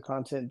exclusive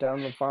content Down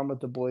on the Farm with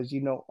the Boys,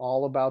 you know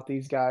all about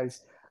these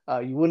guys.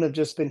 You wouldn't have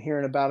just been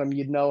hearing about him.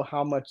 You'd know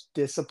how much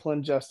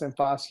discipline Justin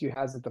Foscue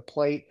has at the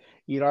plate.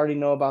 You'd already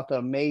know about the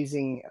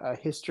amazing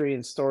history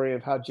and story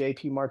of how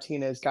JP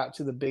Martinez got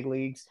to the big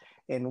leagues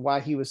and why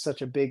he was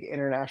such a big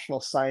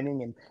international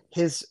signing, and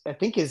I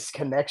think his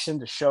connection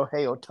to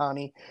Shohei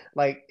Ohtani.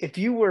 Like, if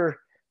you were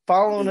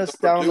following us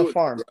down the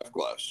farm,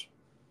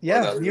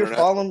 yeah, you're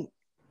following.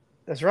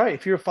 That's right.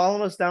 If you're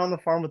following us down the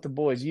farm with the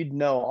boys, you'd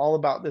know all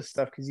about this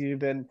stuff because you've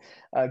been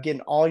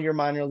getting all your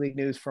minor league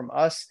news from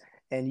us,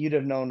 and you'd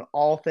have known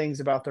all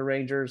things about the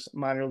Rangers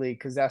minor league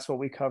because that's what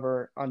we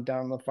cover on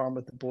Down the Farm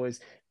with the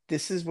Boys.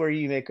 This is where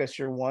you make us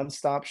your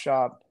one-stop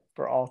shop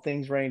for all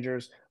things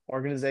Rangers,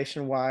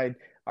 organization-wide.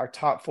 Our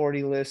top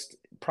 40 list,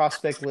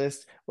 prospect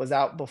list, was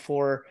out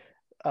before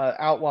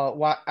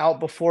out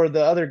before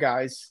the other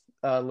guys'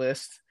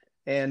 list.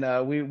 And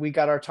we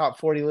got our top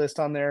 40 list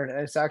on there, and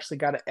it's actually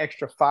got an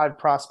extra 5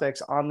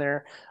 prospects on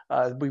there.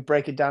 We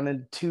break it down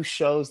into 2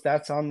 shows.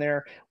 That's on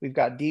there. We've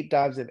got deep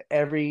dives at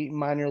every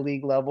minor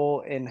league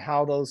level and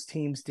how those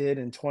teams did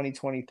in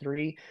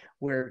 2023.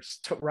 We're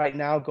right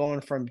now going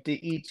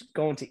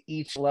to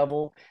each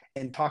level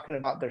and talking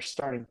about their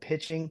starting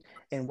pitching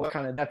and what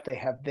kind of depth they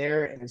have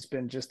there. And it's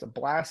been just a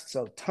blast.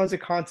 So tons of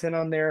content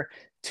on there.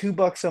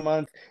 $2 a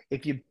month.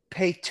 If you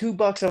pay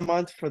 $2 a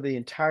month for the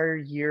entire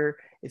year,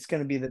 it's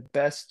going to be the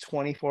best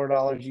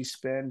 $24 you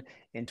spend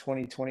in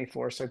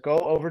 2024. So go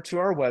over to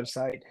our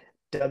website,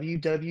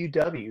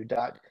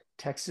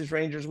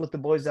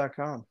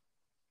 www.texasrangerswiththeboys.com.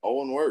 All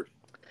one word.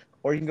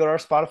 Or you can go to our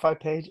Spotify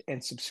page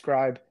and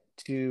subscribe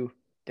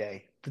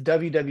today. The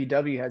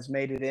www has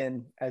made it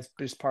in as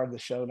just part of the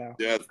show now.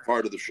 Yeah, it's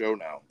part of the show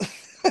now.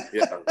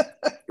 Yeah,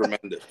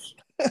 tremendous.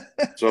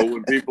 So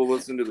when people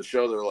listen to the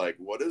show, they're like,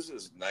 what is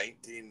this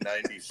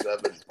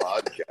 1997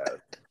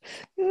 podcast?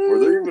 Were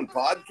there even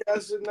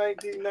podcasts in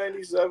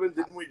 1997?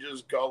 Didn't we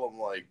just call them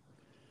like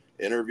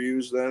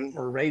interviews then?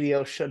 Or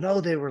radio show?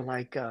 No, they were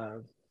like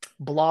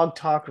blog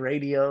talk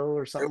radio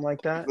or something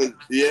like that.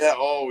 Yeah.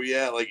 Oh,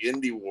 yeah. Like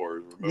Indie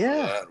Wars.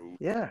 Remember that? Ooh.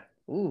 Yeah.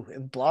 Ooh,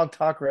 and blog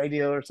talk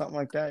radio or something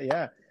like that.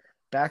 Yeah.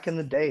 Back in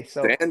the day.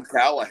 So Dan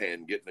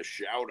Callahan getting a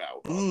shout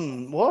out.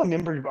 Well, I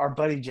remember our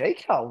buddy Jay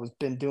Cal has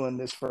been doing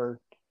this for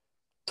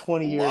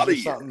 20 years or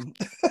something.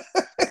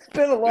 It's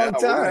been a long time.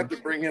 We're gonna have to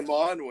bring him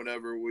on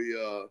whenever we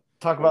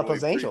talk about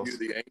those Angels.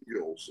 The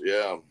Angels,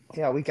 yeah.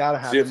 Yeah, we gotta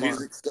have him on.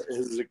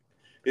 See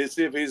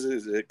if he's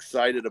as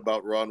excited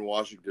about Ron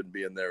Washington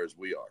being there as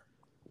we are.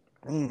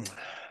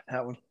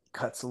 That one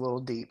cuts a little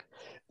deep,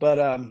 but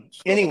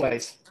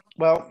anyways,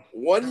 well,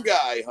 one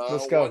guy, huh?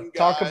 Let's go.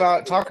 Talk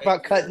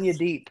about cutting you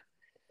deep.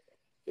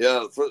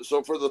 Yeah.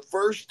 So for the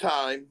first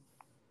time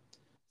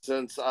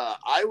since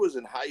I was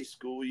in high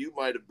school, you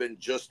might have been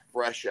just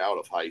fresh out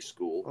of high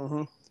school.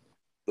 Mm-hmm.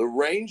 The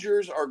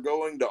Rangers are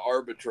going to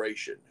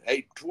arbitration.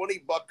 Hey,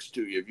 $20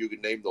 to you if you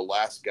can name the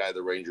last guy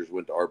the Rangers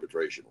went to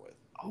arbitration with.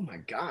 Oh my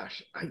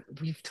gosh,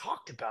 we've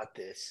talked about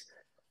this.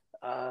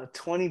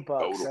 $20.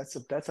 Total.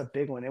 That's a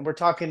big one, and we're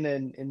talking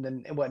in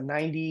the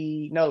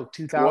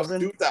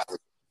 2000. 2000.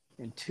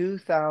 In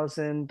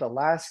 2000, the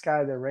last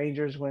guy the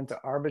Rangers went to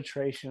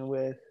arbitration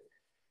with.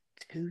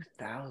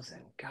 2000.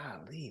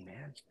 Golly,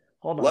 man.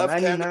 Hold on.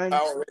 Left-handed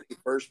power hitting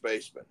first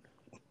baseman.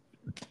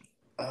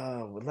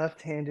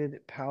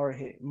 Left-handed power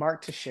hit.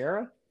 Mark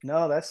Teixeira?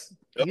 No,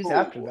 he's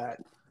after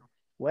that.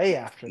 Way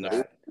after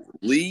that.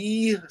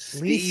 Lee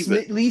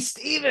Stevens. Lee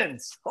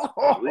Stevens.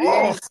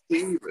 Lee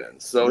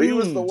Stevens. So he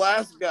was the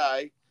last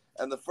guy,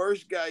 and the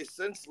first guy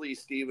since Lee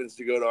Stevens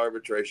to go to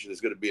arbitration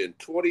is going to be in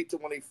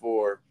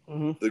 2024.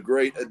 Mm-hmm. The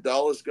great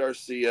Adolis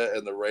Garcia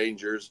and the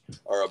Rangers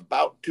are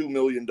about $2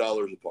 million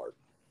apart.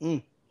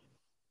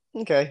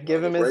 Okay,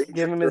 give him his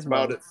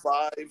about money. At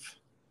 5.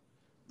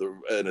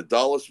 And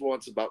Adolis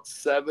wants about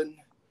 7.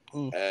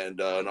 And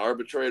an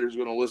arbitrator is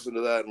going to listen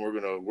to that, and we're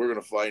going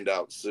to find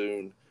out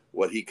soon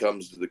what he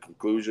comes to the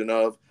conclusion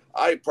of.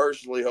 I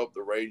personally hope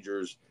the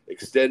Rangers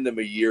extend him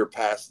a year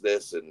past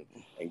this and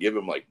give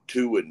him like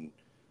 2 and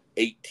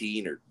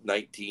 18 or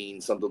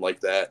 19, something like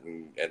that,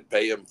 and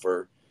pay him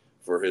for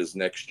his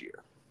next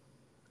year.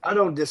 I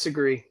don't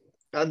disagree.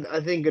 I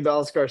think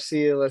Adolis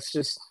Garcia, let's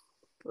just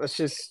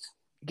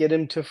get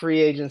him to free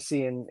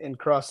agency and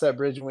cross that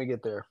bridge when we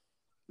get there.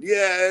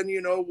 Yeah, and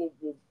we'll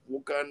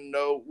kind of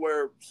know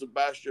where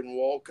Sebastian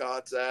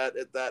Walcott's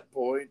at that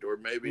point, or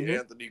maybe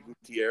Anthony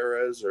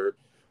Gutierrez or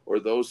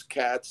those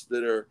cats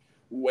that are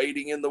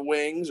waiting in the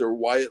wings, or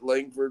Wyatt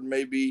Langford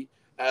may be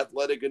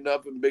athletic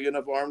enough and big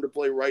enough arm to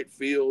play right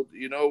field.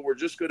 We're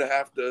just going to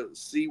have to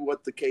see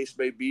what the case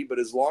may be, but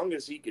as long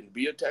as he can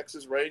be a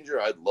Texas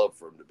Ranger, I'd love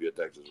for him to be a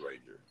Texas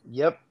Ranger.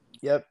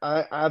 Yep,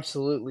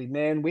 absolutely,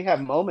 man. We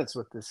have moments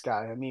with this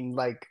guy. I mean,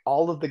 like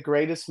all of the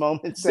greatest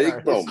moments in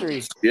our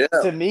history. Yeah.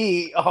 To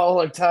me,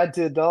 all are tied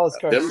to Adolis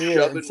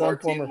Garcia in some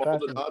form or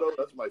fashion.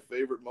 That's my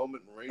favorite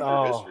moment in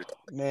Ranger history.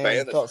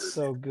 Man, it felt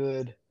so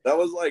good. That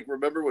was like,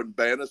 remember when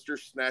Bannister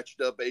snatched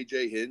up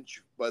AJ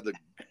Hinch by the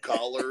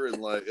collar and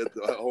like at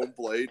the home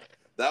plate?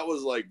 That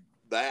was like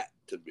that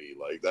to me,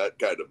 like that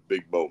kind of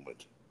big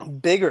moment.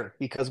 Bigger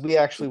because we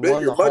actually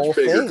won the whole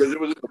thing. Because it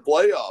was in the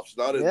playoffs,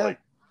 not in like,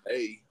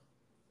 hey.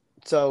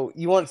 So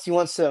you want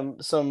some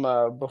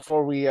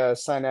before we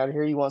sign out of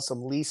here, you want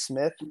some Lee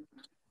Smith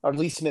or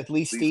Lee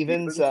Lee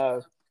Stevens,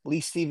 Stevens?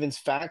 Lee Stevens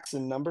facts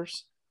and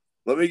numbers?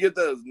 Let me get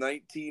those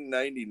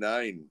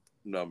 1999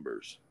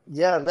 numbers.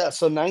 Yeah,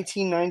 so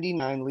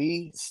 1999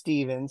 Lee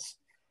Stevens,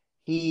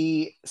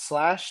 he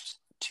slashed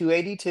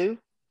 282,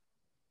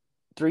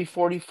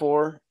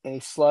 344, and he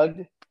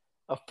slugged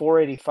a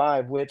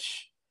 485,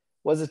 which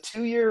was a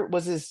 2-year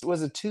was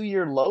a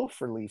 2-year low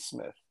for Lee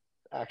Smith,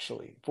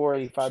 actually,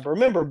 485. But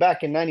remember,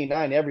 back in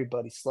 '99,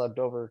 everybody slugged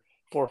over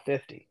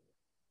 450.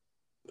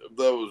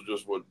 That was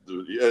just what,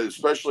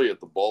 especially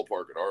at the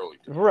ballpark at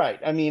Arlington. Right.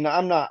 I mean,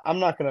 I'm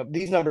not gonna.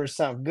 These numbers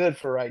sound good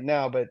for right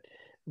now, but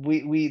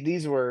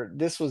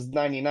this was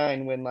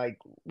 '99 when, like,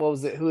 what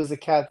was it? Who was the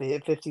cat that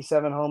hit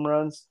 57 home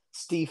runs?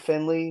 Steve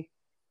Finley.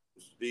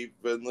 Steve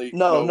Finley?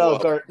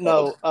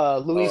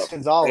 Luis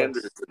Gonzalez.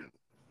 Anderson.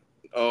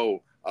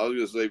 Oh, I was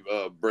going to say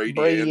Brady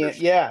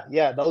Anderson.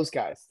 Yeah, those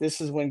guys.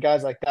 This is when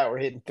guys like that were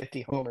hitting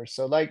 50 homers.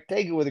 So, like,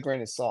 take it with a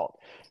grain of salt.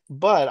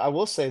 But I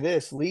will say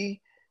this: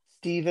 Lee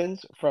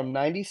Stevens from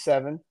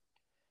 '97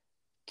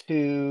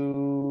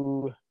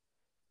 to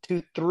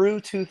through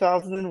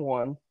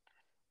 2001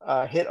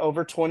 hit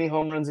over 20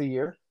 home runs a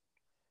year.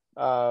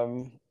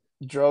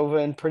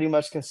 Pretty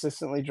much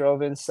consistently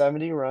drove in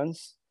 70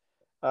 runs.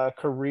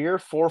 Career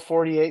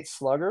 448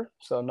 slugger,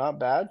 so not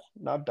bad.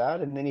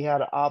 And then he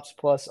had an ops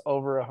plus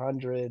over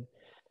 100,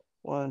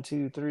 1,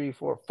 2, 3,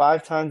 4,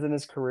 5 times in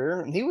his career.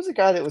 And he was a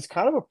guy that was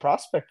kind of a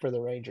prospect for the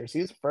Rangers.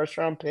 He was a first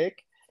round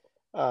pick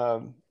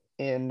in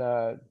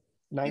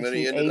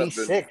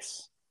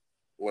 1986.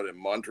 In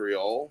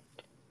Montreal?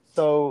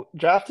 So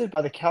drafted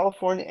by the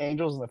California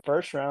Angels in the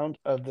first round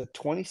of the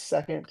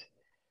 22nd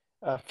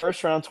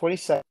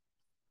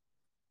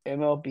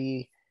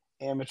MLB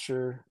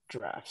amateur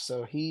draft.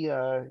 So he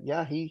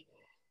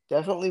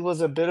definitely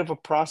was a bit of a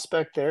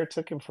prospect there. It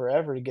took him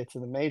forever to get to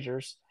the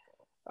majors.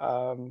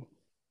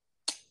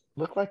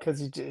 Looked like because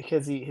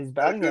his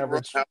batting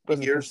average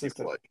wasn't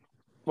consistent.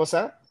 What's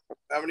that?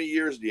 How many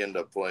years did he end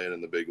up playing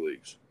in the big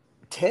leagues?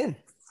 10.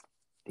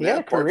 He had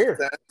a career.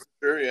 10,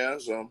 sure, yeah.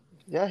 So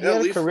yeah, he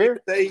had a career.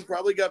 He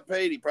probably got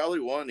paid. He probably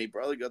won. He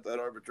probably got that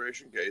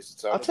arbitration case. It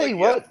sounded I'll tell like you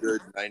what. He had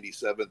good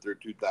 97 through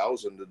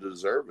 2000 to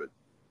deserve it.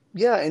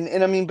 Yeah,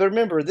 and I mean, but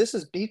remember,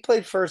 he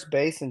played first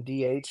base and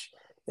DH,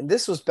 and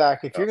this was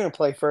back. If you're going to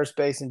play first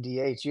base and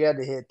DH, you had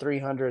to hit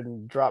 300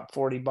 and drop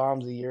 40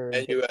 bombs a year,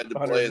 and you had to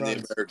play in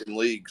the American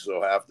League,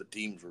 so half the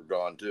teams were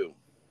gone too.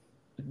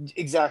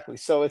 Exactly.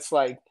 So it's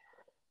like,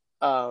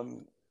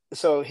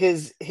 so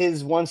his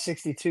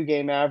 162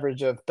 game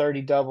average of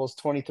 30 doubles,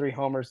 23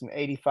 homers, and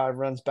 85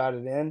 runs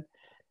batted in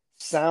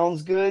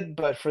sounds good,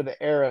 but for the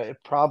era,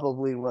 it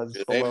probably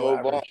was below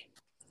average.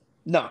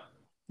 No.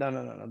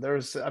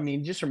 There's, I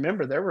mean, just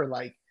remember there were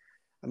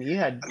you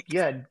had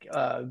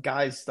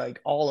guys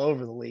like all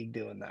over the league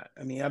doing that.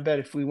 I mean, I bet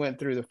if we went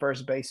through the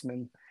first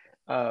baseman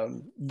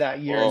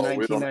that year in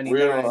 1999, we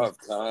don't have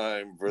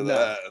time for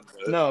that.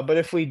 No, but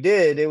if we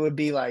did, it would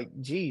be like,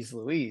 geez,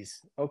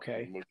 Louise.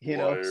 Okay,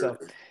 So,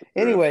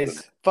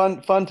 anyways,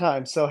 fun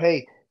time. So,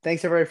 hey,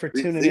 thanks everybody for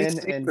tuning in.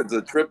 And it's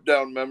a trip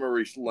down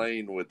memory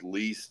lane with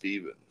Lee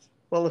Stevens.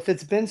 Well, if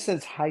it's been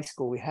since high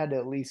school, we had to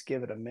at least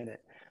give it a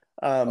minute.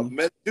 2000,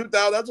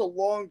 that's a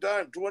long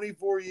time.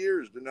 24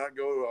 years to not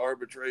go to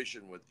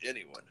arbitration with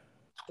anyone.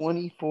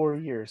 24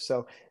 years.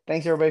 So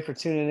thanks everybody for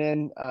tuning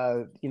in.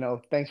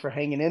 Thanks for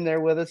hanging in there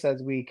with us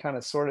as we kind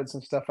of sorted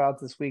some stuff out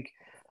this week.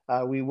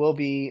 We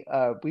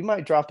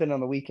might drop in on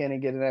the weekend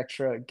and get an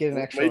extra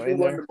maybe in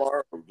there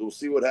tomorrow. We'll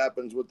see what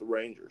happens with the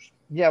Rangers.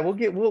 Yeah,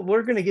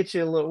 we're gonna get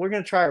you we're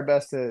gonna try our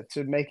best to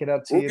make it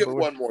up to you. We'll get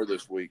one more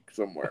this week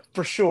somewhere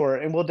for sure,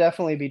 and we'll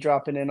definitely be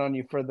dropping in on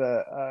you for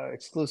the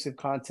exclusive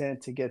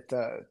content to get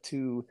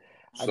to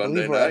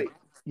Sunday night.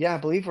 I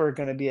believe we're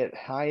going to be at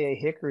High A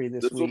Hickory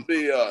this week.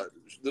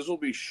 This will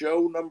be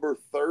show number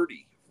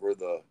 30 for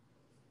the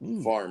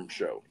farm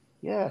show.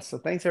 Yeah, so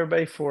thanks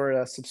everybody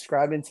for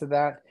subscribing to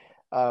that.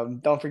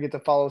 Don't forget to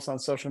follow us on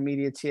social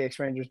media, TX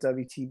Rangers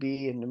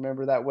WTB, and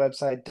remember that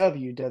website,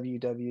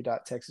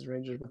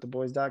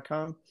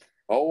 www.texasrangerswiththeboys.com.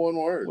 All one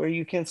word. Where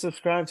you can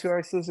subscribe to our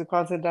exclusive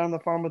content down on the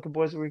farm with the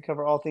boys, where we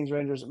cover all things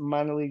Rangers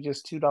minor league,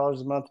 just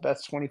 $2 a month.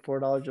 That's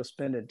 $24 you'll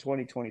spend in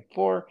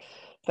 2024.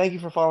 Thank you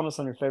for following us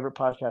on your favorite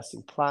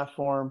podcasting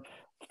platform.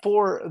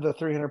 For the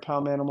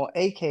 300-pound manimal,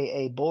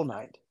 a.k.a. Bull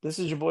Knight, this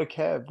is your boy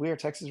Kev. We are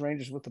Texas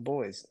Rangers with the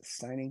boys,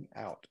 signing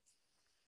out.